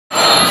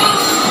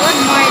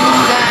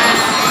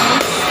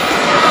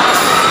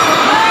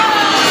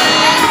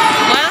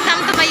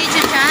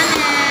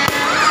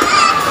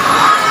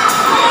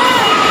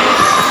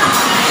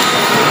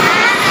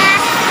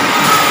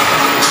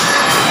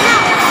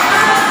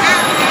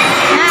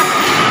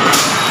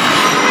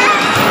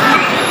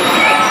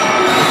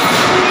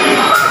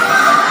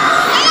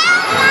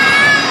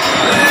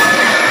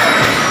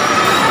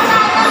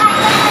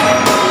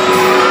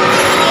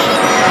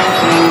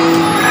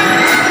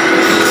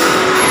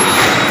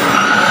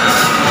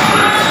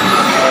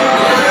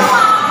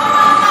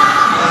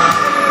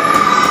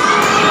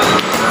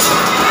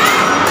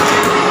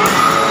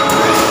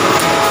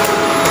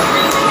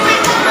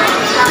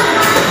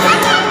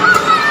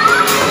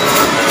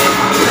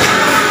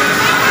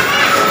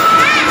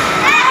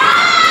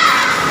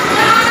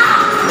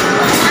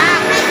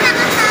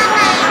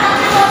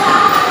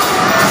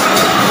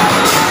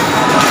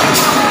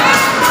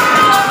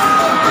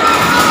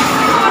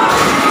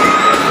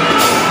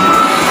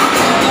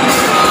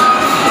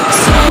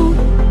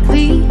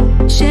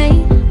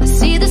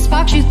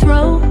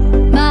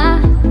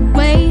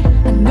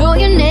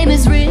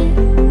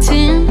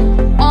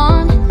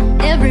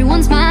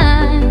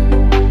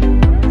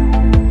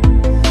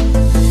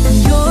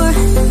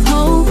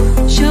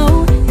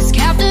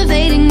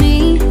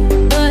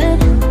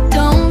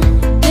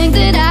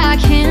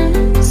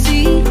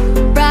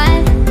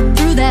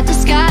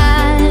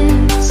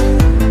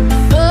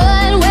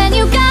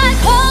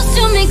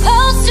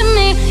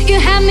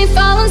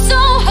so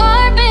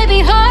hard, baby,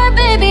 hard,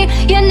 baby.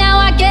 Yeah, now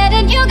I get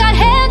it. You got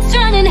heads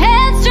turning,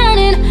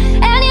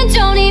 and you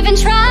don't even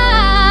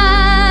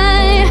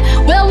try.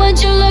 Well,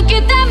 would you look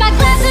at that? My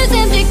glass is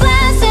empty,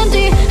 glass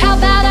empty. How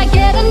about I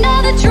get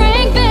another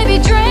drink, baby,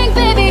 drink,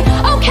 baby?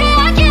 Okay,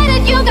 I get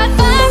it. You got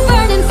fire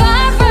burning,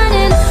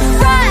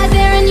 right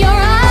there in your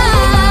eyes.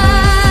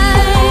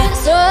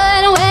 So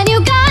when you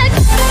got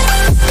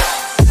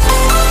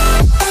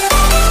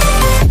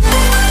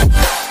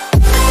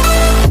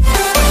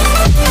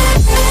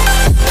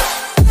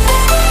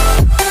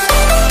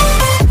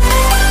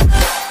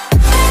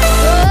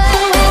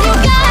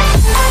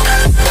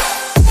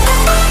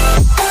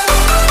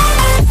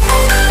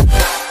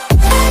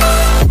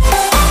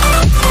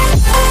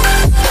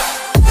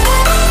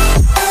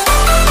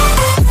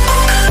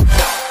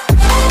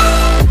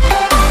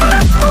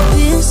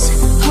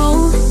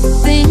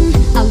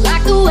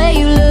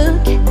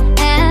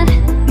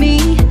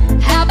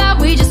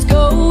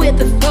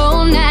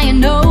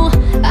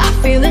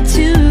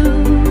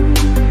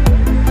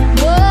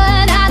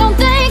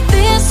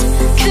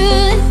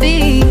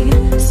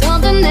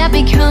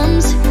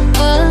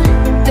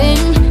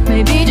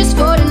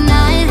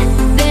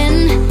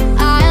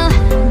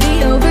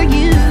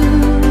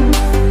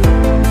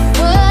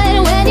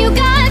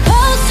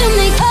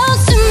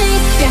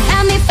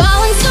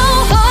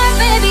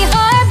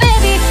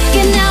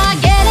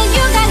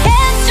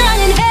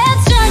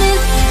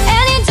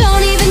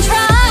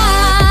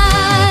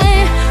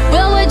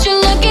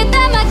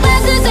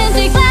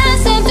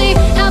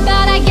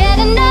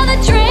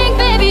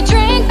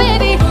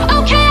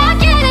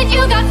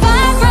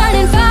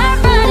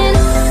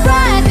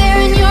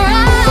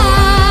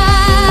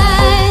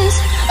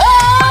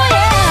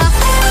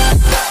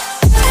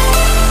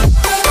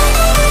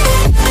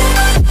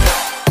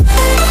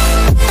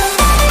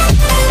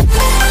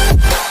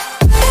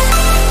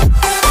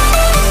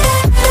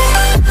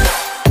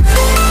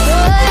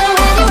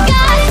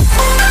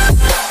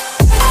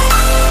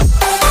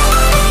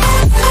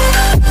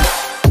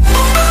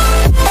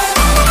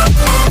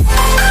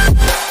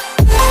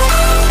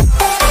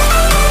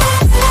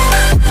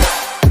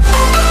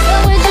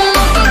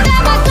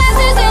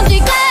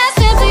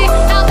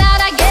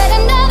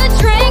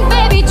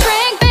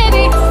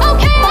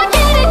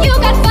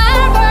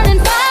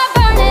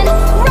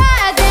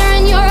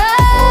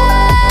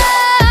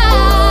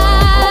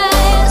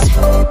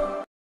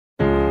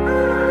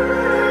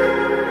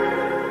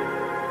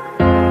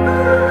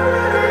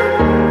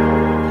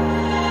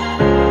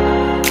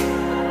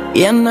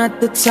You're not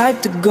the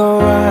type to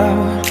go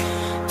out,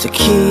 to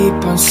keep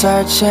on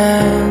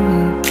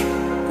searching,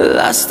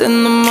 lost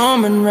in the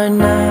moment right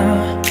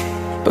now.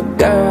 But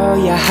girl,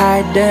 you're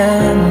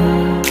hiding,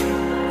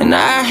 and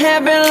I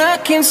have been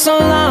looking so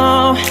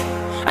long.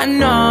 I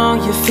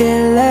know you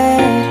feel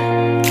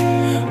it.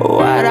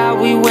 What are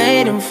we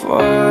waiting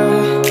for?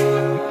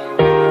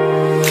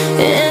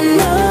 And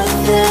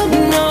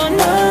nothing, no,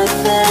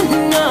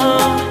 nothing, no,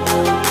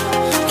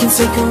 can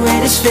take away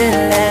this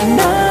feeling.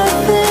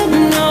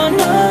 Nothing, no,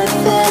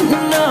 nothing,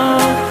 no,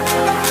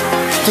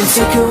 can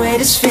take away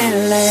this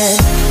feeling.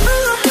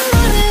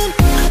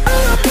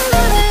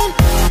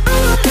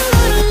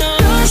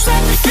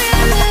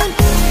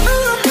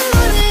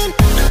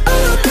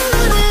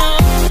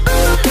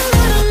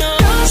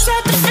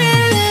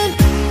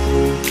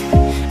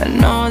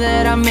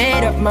 I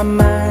made up my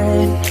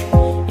mind,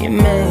 you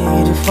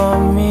made it for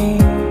me.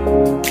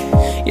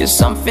 You're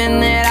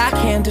something that I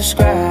can't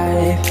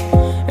describe,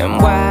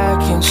 and why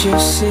can't you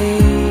see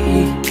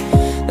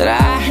that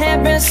I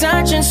have been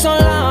searching so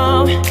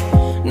long?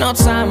 No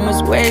time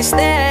was wasted.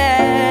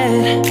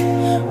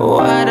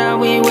 What are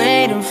we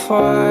waiting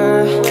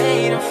for?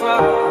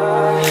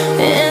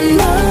 And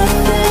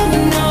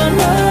nothing, no,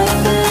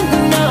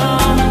 nothing, no,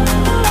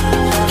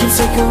 can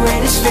take away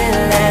this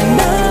feeling.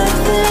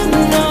 Nothing,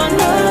 no,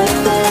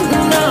 nothing,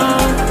 no,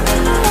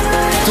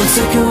 can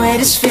take away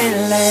this feeling.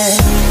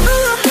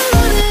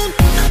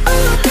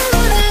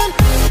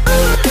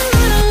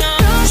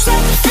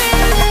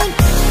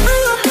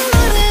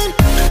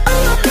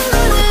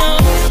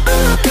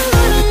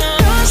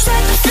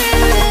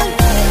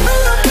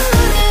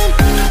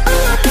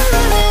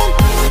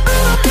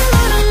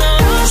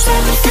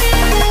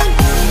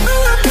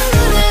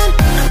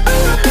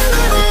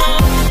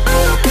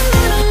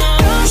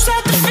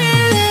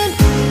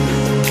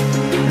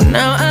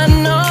 Now I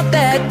know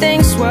that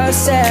things were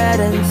said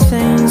and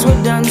things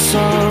were done so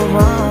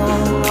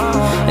wrong,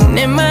 and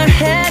in my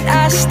head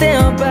I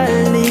still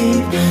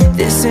believe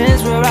this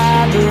is where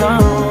I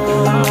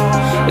belong.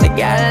 But I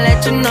gotta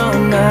let you know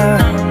now,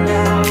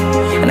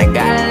 and I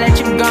gotta let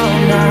you go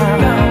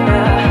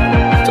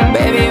now. So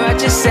baby, what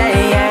you say?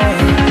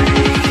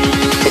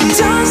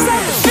 Don't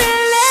stop the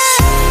feeling.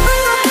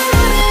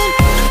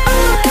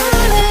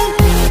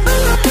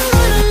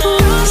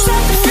 Don't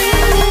stop the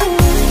feeling.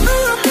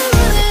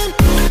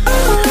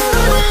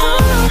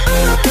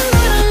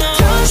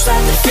 Don't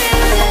stop the feeling. Don't stop the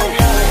feeling.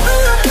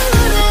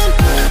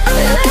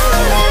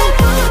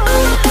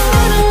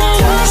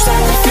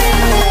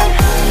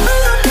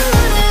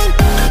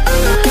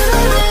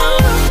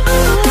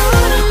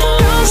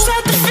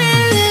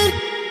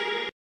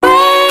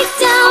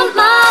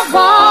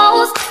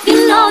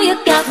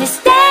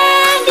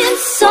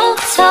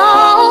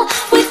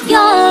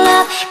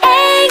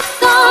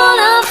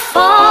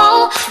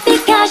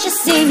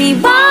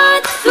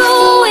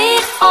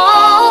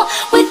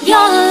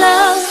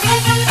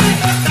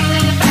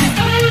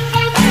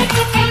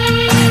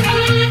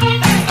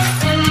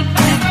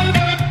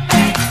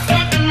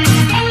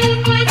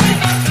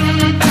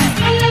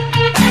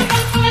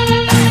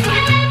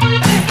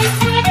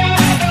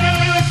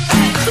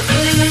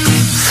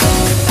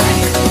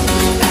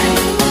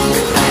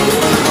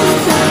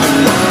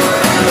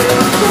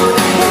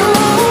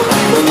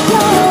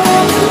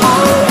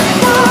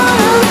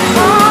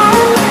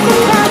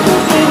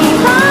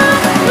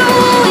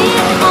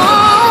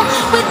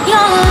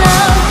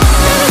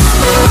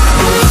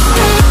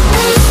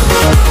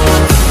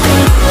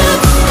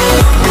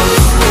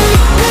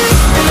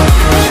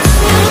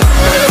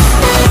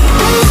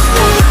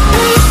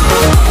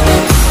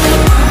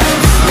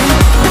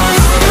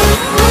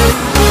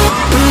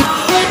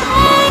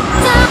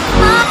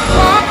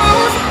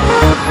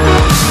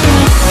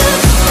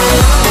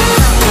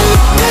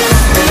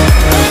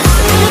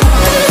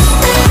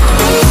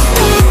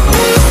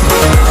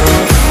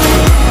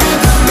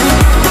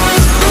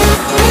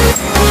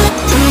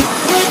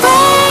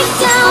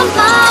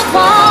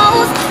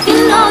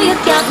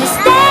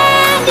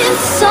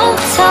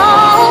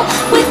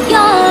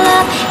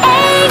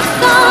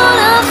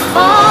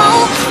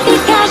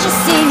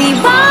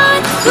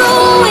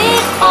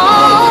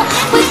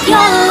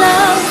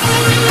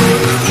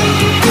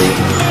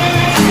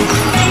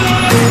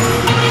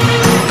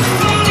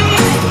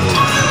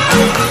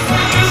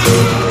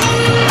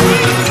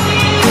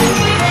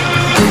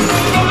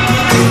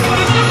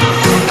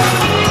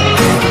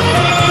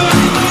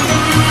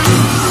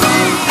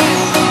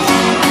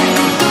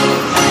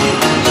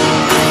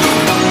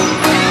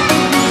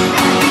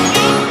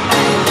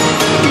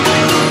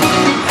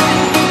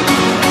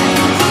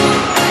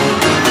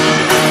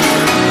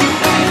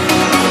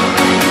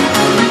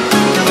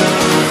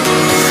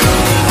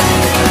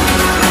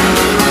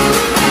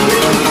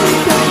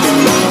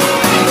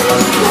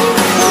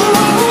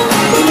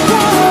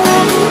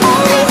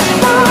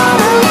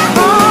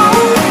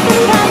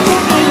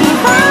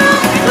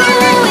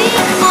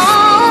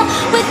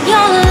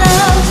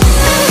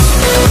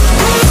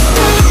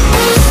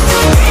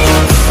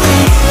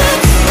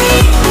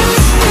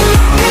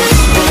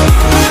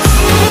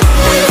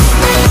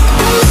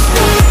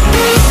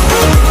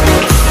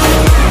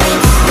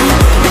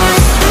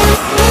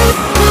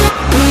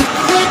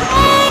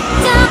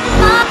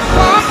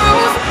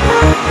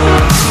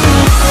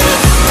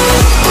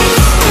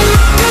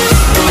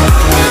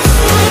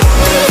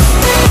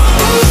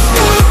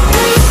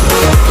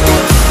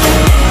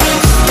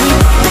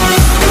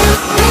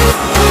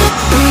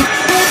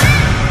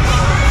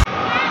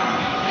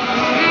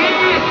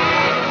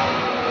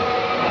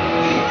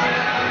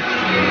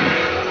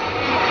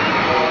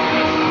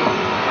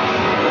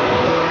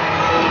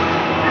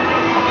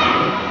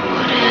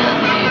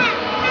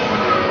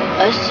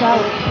 That's how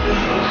you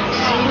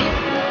see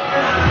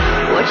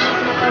watching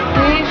the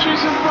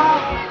pictures of all.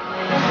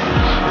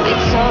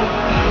 It's over,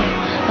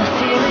 I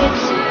feel it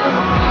too.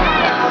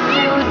 I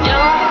feel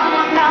down when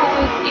I'm not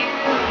with you.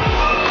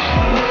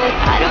 But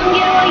I don't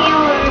get why you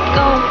were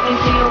going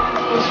if you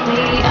miss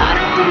me. I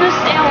don't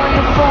understand why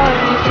you're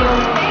falling if you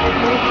want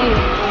me.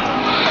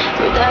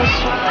 But that's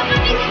why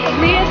you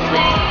give me a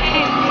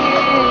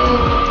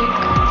thing.